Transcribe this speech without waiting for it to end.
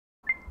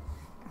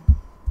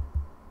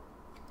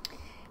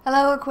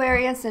Hello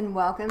Aquarius, and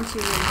welcome to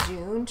your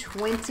June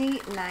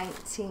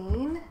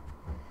 2019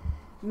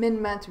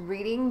 mid-month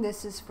reading.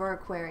 This is for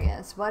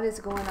Aquarius. What is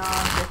going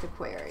on with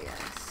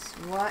Aquarius?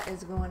 What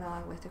is going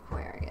on with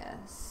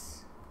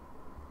Aquarius?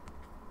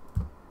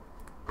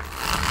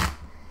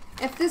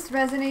 If this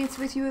resonates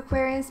with you,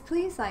 Aquarius,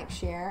 please like,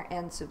 share,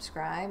 and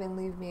subscribe, and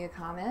leave me a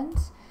comment.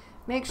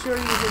 Make sure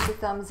you hit the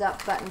thumbs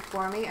up button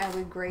for me. I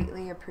would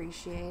greatly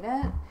appreciate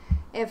it.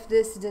 If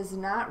this does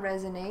not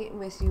resonate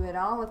with you at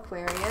all,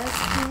 Aquarius,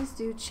 please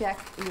do check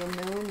your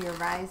moon, your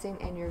rising,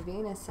 and your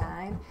Venus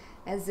sign,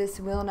 as this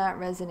will not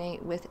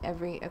resonate with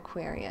every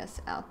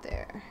Aquarius out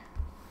there.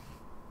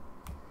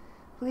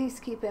 Please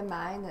keep in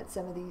mind that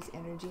some of these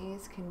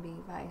energies can be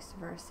vice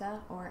versa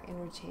or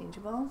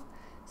interchangeable.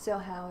 So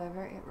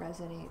however it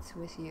resonates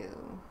with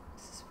you.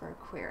 This is for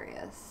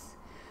Aquarius.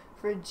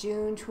 For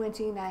June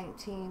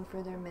 2019,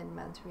 for their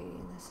mid-month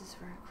reading, this is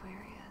for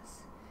Aquarius.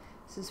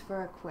 This is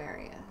for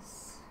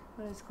Aquarius.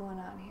 What is going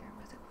on here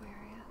with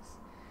Aquarius?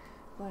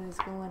 What is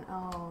going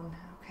on?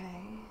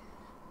 Okay.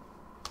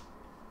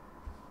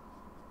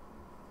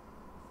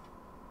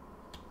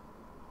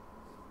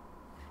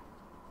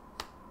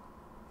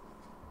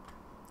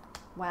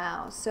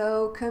 Wow.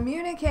 So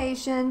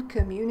communication.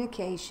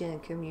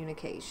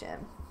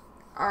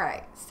 All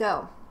right.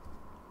 So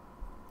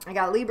I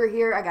got Libra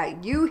here. I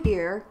got you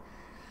here.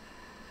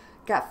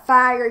 Got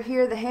fire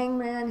here. The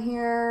hangman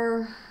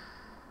here.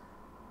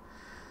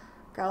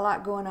 Got a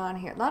lot going on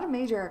here. A lot of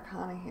major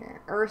arcana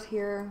here. Earth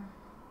here.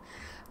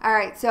 All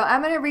right, so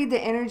I'm going to read the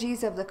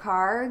energies of the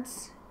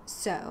cards.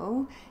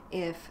 So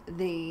if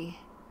the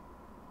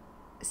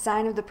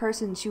sign of the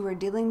person you are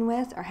dealing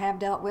with or have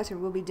dealt with or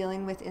will be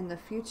dealing with in the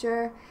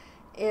future,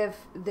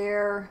 if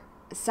their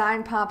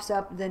sign pops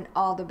up, then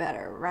all the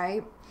better,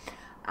 right?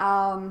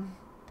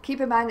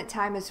 Keep in mind that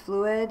time is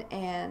fluid,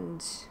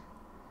 and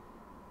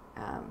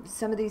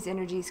some of these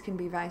energies can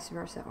be vice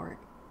versa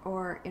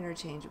or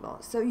interchangeable.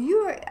 So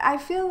I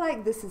feel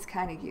like this is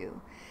kind of you.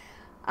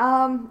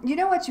 You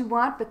know what you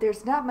want, but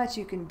there's not much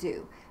you can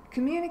do.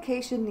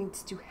 Communication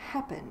needs to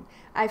happen.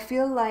 I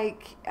feel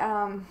like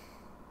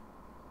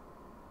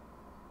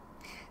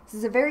this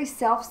is a very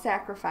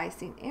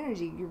self-sacrificing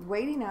energy.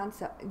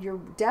 You're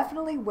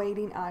definitely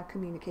waiting on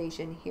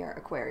communication here,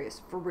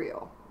 Aquarius, for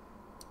real.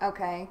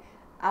 Okay.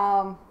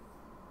 I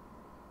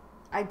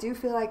do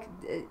feel like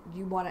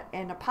you want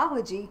an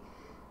apology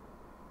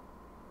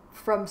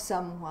from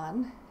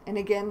someone, and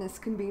again, this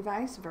can be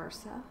vice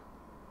versa.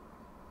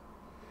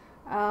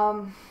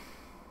 And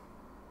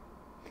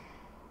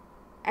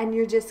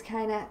you're just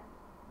kind of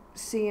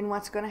seeing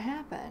what's going to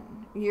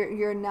happen.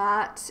 You're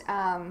not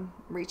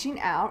reaching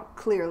out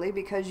clearly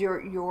because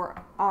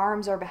your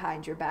arms are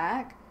behind your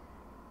back,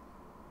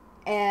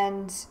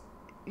 and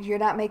you're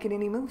not making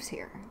any moves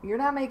here. You're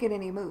not making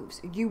any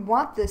moves. You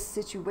want this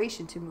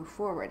situation to move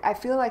forward. I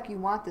feel like you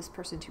want this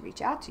person to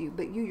reach out to you,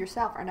 but you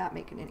yourself are not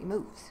making any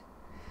moves.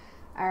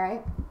 All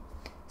right.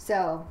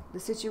 So the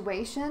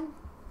situation,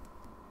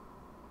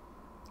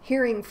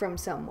 hearing from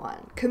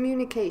someone,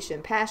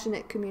 communication,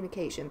 passionate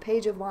communication,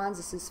 Page of Wands.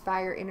 This is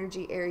fire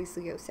energy, Aries,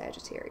 Leo,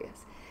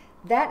 Sagittarius.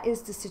 That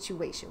is the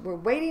situation. We're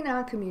waiting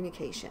on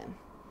communication.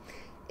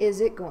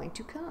 Is it going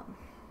to come?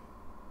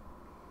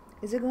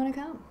 Is it going to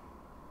come?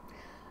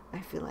 I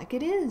feel like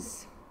it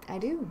is. I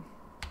do.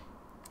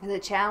 The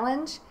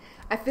challenge,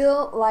 I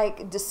feel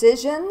like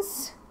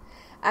decisions.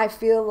 I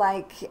feel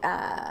like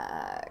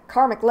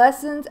karmic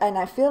lessons, and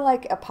I feel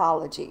like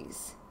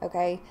apologies,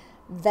 okay?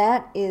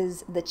 That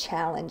is the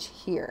challenge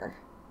here.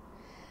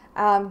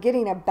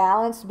 Getting a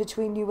balance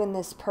between you and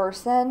this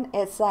person.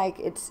 It's like,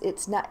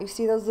 it's not, you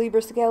see those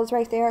Libra scales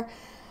right there?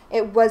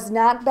 It was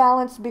not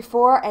balanced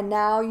before, and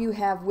now you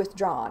have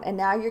withdrawn. And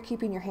now you're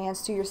keeping your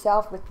hands to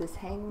yourself with this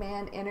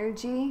hangman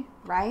energy,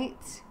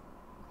 right?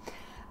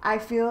 I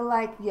feel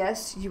like,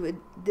 yes, you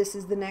would, this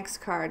is the next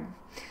card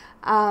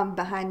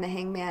behind the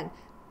hangman.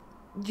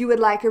 You would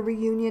like a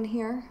reunion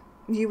here.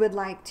 You would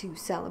like to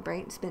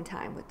celebrate and spend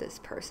time with this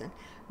person.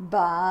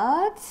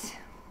 But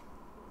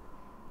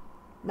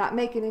not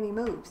making any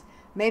moves.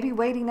 Maybe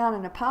waiting on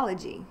an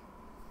apology.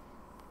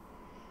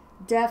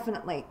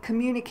 Definitely.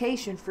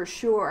 Communication for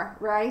sure,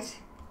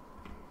 right?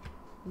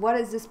 What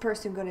is this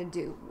person going to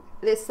do?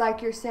 It's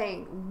like you're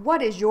saying,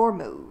 what is your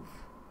move?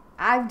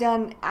 I've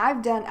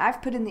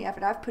put in the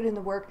effort. I've put in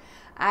the work.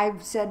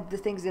 I've said the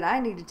things that I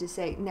needed to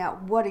say.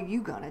 Now, what are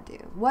you going to do?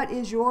 What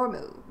is your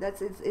move?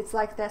 It's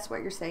like that's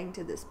what you're saying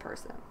to this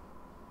person.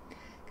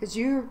 Because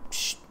you're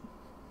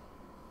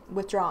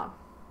withdrawn.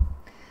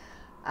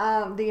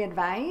 The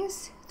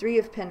advice, Three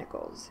of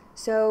Pentacles.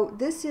 So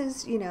this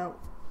is,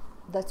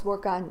 let's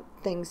work on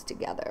things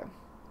together.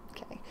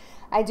 Okay.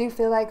 I do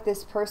feel like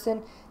this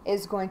person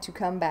is going to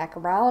come back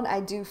around. I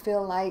do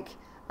feel like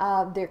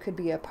there could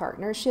be a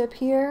partnership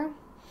here.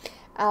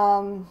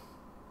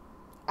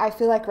 I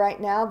feel like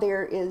right now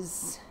there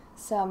is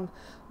some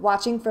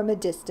watching from a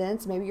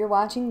distance. Maybe you're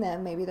watching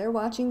them. Maybe they're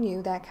watching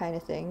you, that kind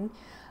of thing.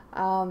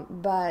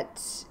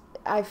 But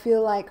I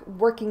feel like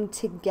working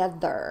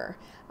together.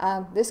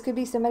 This could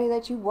be somebody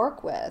that you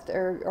work with,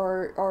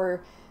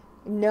 or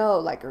know,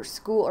 like, or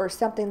school or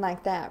something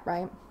like that,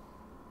 right?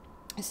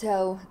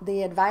 So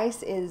the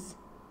advice is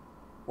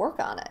work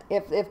on it.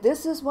 If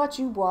this is what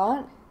you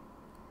want,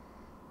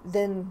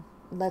 then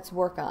let's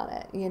work on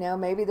it. You know,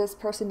 maybe this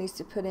person needs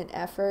to put in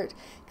effort,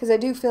 because I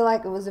do feel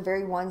like it was a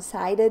very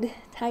one-sided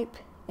type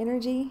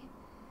energy.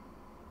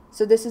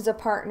 So this is a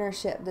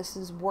partnership. This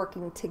is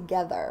working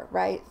together,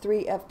 right?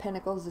 3 of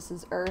Pentacles. This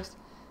is Earth,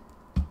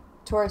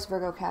 Taurus,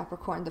 Virgo,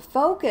 Capricorn. The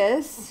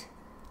focus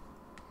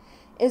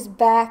is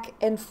back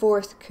and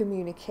forth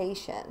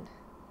communication,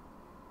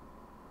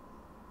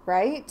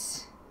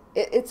 right?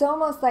 It's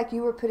almost like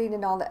you were putting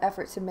in all the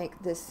effort to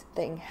make this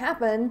thing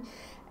happen,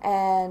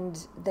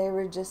 and they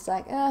were just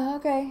like, oh,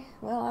 okay,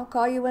 well, I'll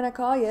call you when I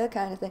call you,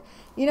 kind of thing.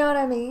 You know what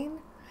I mean?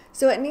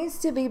 So it needs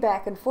to be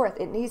back and forth.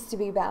 It needs to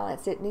be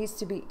balanced. It needs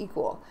to be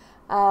equal.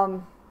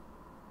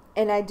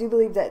 And I do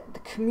believe that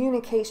the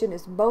communication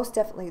is most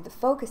definitely the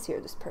focus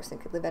here. This person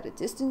could live at a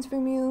distance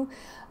from you.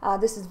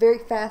 This is very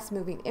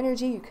fast-moving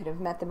energy. You could have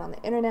met them on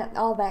the internet,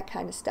 all that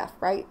kind of stuff,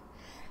 right?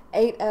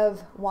 8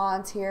 of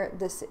Wands here.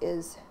 This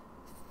is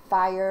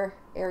fire,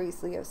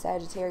 Aries, Leo,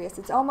 Sagittarius.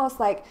 It's almost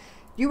like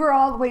you were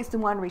always the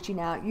one reaching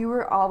out. You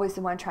were always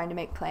the one trying to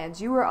make plans.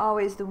 You were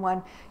always the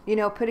one, you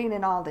know, putting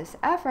in all this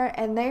effort,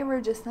 and they were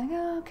just like,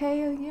 oh, okay,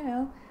 you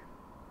know.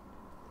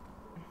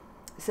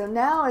 So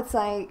now it's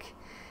like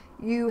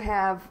you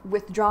have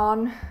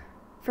withdrawn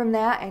from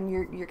that, and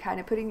you're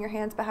kind of putting your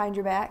hands behind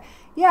your back.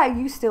 Yeah,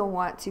 you still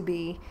want to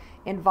be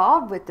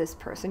involved with this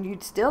person.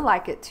 You'd still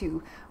like it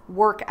to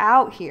work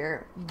out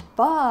here,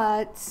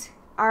 but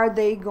are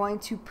they going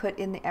to put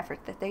in the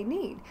effort that they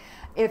need?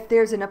 If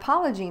there's an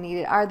apology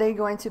needed, are they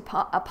going to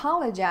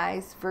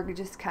apologize for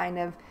just kind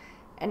of,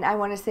 and I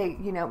want to say,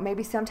 you know,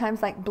 maybe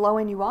sometimes like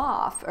blowing you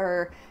off,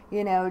 or,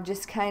 you know,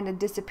 just kind of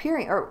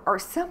disappearing, or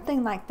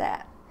something like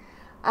that.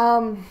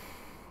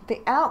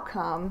 The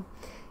outcome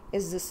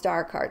is the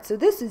Star card. So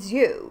this is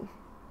you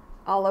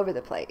all over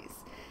the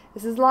place.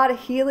 This is a lot of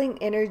healing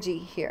energy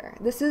here.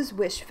 This is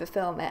wish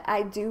fulfillment.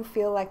 I do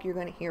feel like you're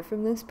going to hear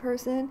from this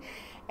person,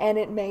 and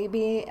it may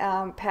be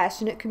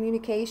passionate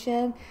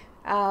communication.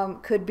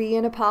 Could be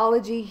an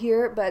apology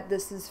here, but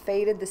this is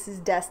fated. This is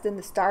destined.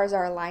 The stars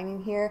are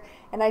aligning here.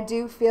 And I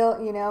do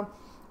feel, you know,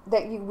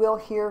 that you will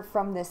hear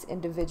from this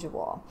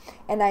individual.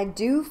 And I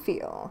do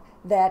feel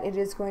that it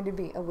is going to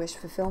be a wish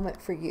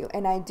fulfillment for you.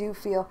 And I do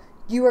feel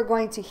you are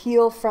going to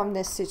heal from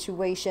this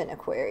situation,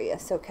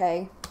 Aquarius,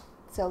 okay?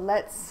 So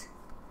let's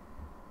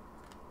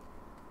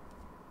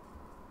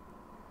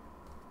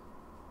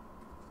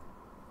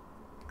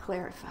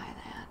clarify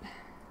that.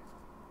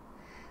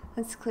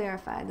 Let's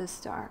clarify the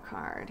Star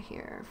card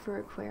here for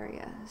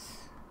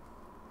Aquarius.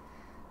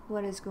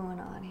 What is going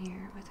on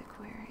here with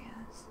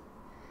Aquarius?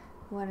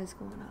 What is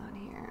going on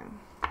here?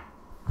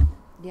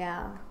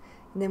 Yeah.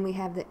 And then we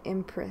have the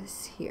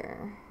Empress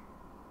here.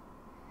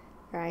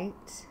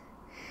 Right?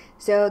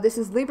 So this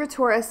is Libra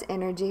Taurus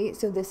energy.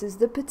 So this is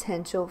the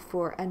potential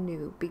for a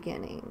new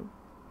beginning.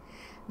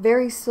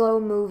 Very slow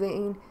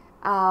moving,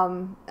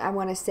 I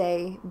want to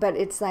say, but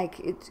it's like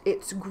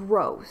it's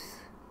growth.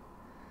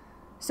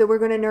 So we're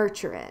going to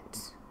nurture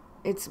it.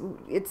 It's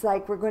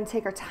like we're going to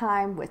take our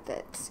time with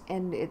it,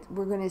 and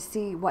we're going to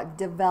see what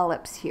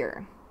develops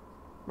here,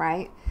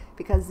 right?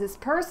 Because this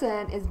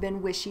person has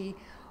been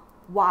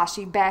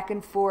wishy-washy, back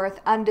and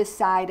forth,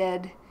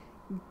 undecided,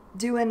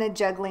 doing a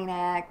juggling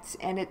act,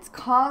 and it's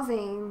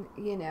causing,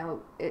 you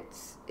know,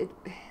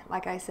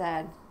 like I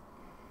said,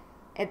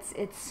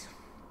 it's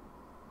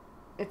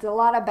a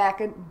lot of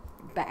back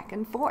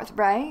and forth,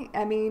 right?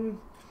 I mean,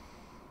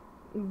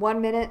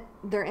 1 minute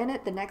they're in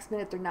it, the next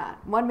minute they're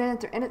not. 1 minute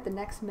they're in it, the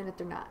next minute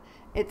they're not.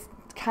 It's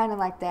kind of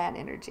like that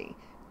energy.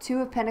 2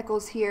 of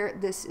Pentacles here.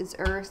 This is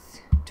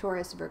Earth,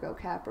 Taurus, Virgo,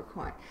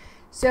 Capricorn.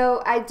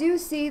 So I do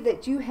see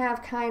that you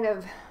have kind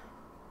of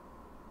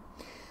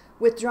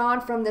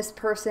withdrawn from this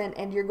person,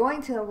 and you're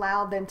going to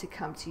allow them to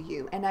come to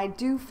you. And I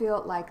do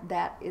feel like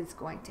that is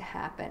going to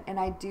happen. And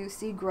I do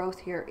see growth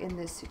here in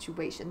this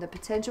situation. The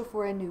potential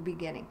for a new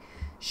beginning.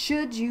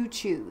 Should you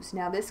choose.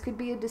 Now this could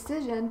be a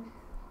decision.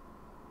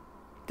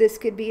 This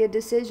could be a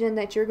decision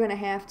that you're going to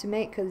have to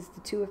make, because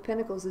the 2 of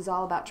Pentacles is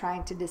all about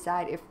trying to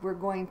decide if we're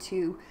going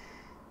to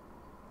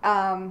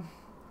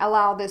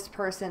allow this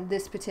person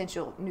this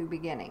potential new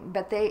beginning.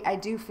 But I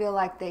do feel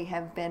like they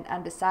have been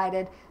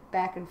undecided,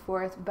 back and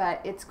forth,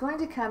 but it's going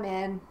to come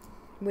in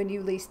when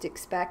you least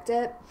expect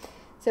it.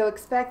 So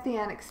expect the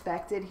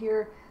unexpected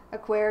here,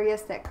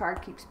 Aquarius. That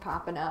card keeps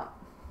popping up.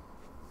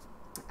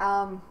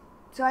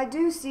 So I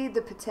do see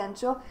the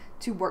potential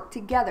to work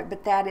together,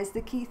 but that is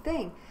the key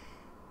thing.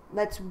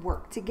 Let's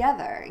work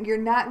together. You're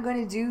not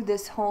going to do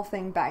this whole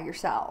thing by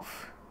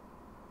yourself.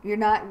 You're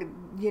not,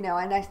 you know,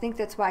 and I think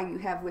that's why you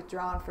have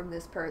withdrawn from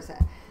this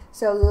person.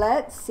 So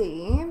let's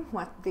see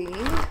what the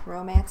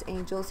romance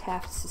angels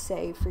have to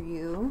say for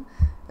you,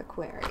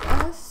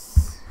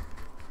 Aquarius,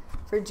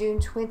 for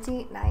June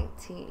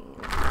 2019.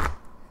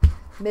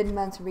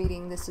 Mid-month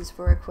reading. This is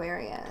for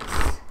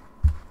Aquarius.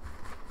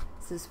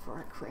 This is for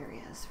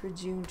Aquarius for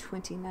June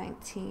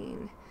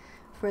 2019.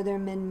 For their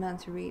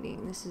mid-month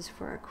reading. This is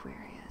for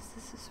Aquarius.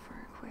 This is for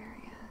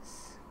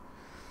Aquarius.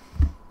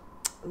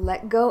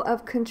 Let go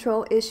of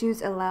control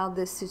issues. Allow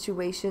this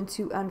situation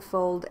to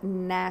unfold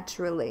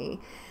naturally.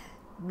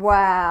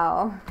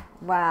 Wow.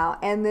 Wow.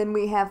 And then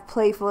we have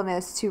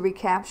playfulness to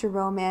recapture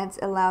romance.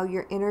 Allow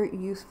your inner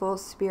youthful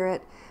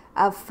spirit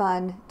of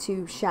fun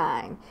to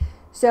shine.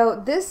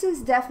 So this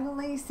is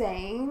definitely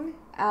saying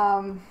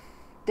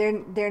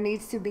there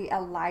needs to be a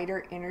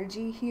lighter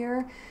energy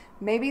here.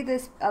 Maybe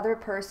this other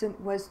person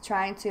was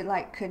trying to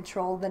like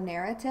control the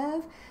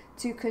narrative,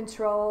 to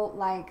control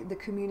like the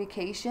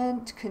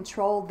communication, to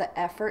control the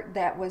effort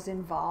that was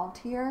involved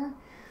here.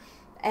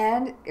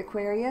 And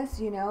Aquarius,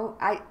 you know,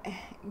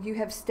 you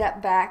have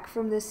stepped back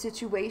from this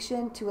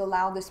situation to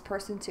allow this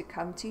person to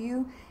come to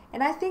you.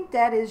 And I think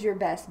that is your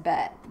best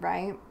bet,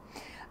 right?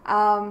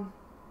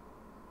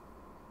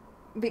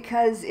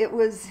 Because it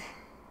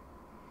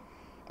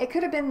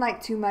could have been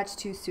like too much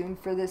too soon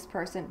for this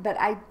person. But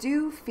I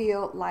do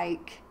feel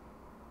like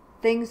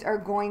things are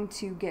going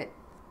to get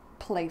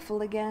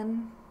playful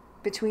again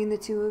between the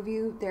two of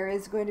you. There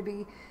is going to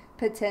be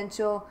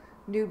potential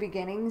new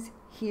beginnings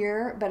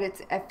here, but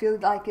I feel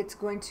like it's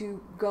going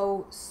to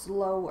go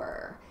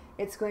slower.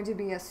 It's going to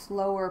be a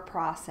slower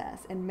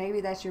process, and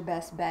maybe that's your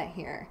best bet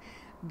here.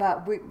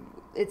 But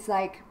it's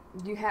like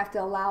you have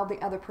to allow the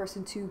other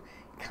person to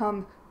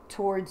come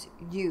towards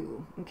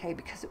you, okay?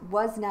 Because it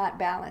was not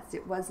balanced.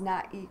 It was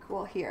not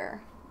equal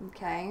here,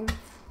 okay?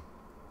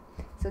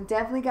 So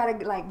definitely got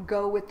to like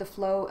go with the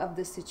flow of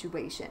the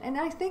situation. And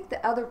I think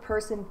the other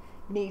person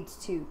needs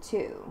to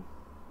too.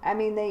 I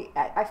mean,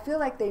 I feel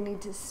like they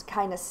need to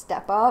kind of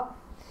step up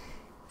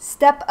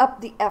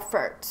the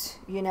effort,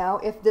 you know,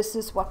 if this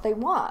is what they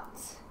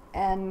want.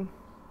 And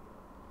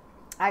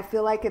I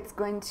feel like it's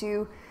going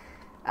to,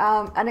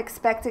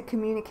 unexpected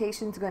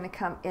communication is going to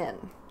come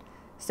in.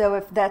 So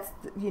if that's,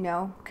 you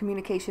know,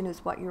 communication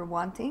is what you're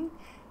wanting,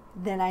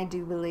 then I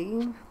do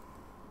believe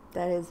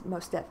that is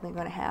most definitely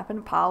going to happen.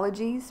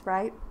 Apologies,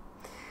 right?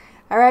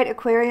 All right,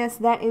 Aquarius,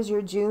 that is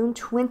your June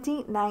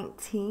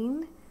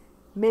 2019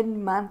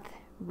 mid-month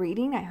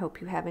reading. I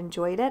hope you have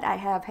enjoyed it. I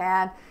have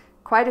had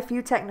quite a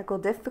few technical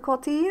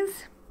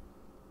difficulties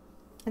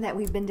that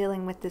we've been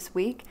dealing with this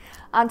week,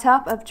 on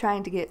top of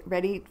trying to get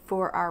ready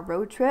for our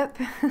road trip.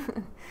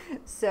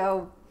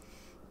 So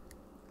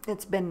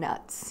it's been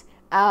nuts.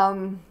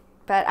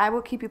 But I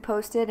will keep you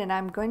posted, and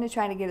I'm going to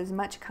try to get as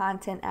much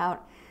content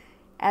out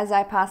as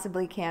I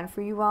possibly can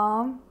for you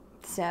all.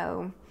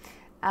 So,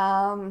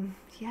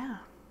 yeah,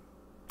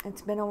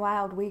 it's been a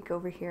wild week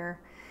over here.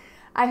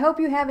 I hope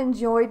you have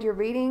enjoyed your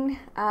reading.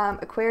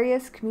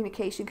 Aquarius,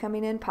 communication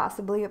coming in,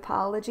 possibly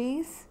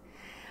apologies.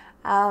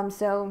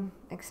 So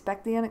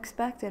expect the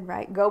unexpected,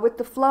 right? Go with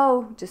the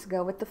flow. Just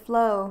go with the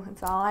flow.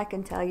 That's all I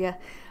can tell you.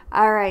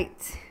 All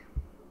right.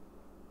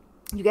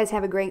 You guys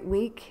have a great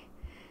week,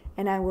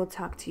 and I will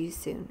talk to you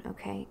soon,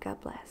 okay? God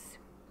bless.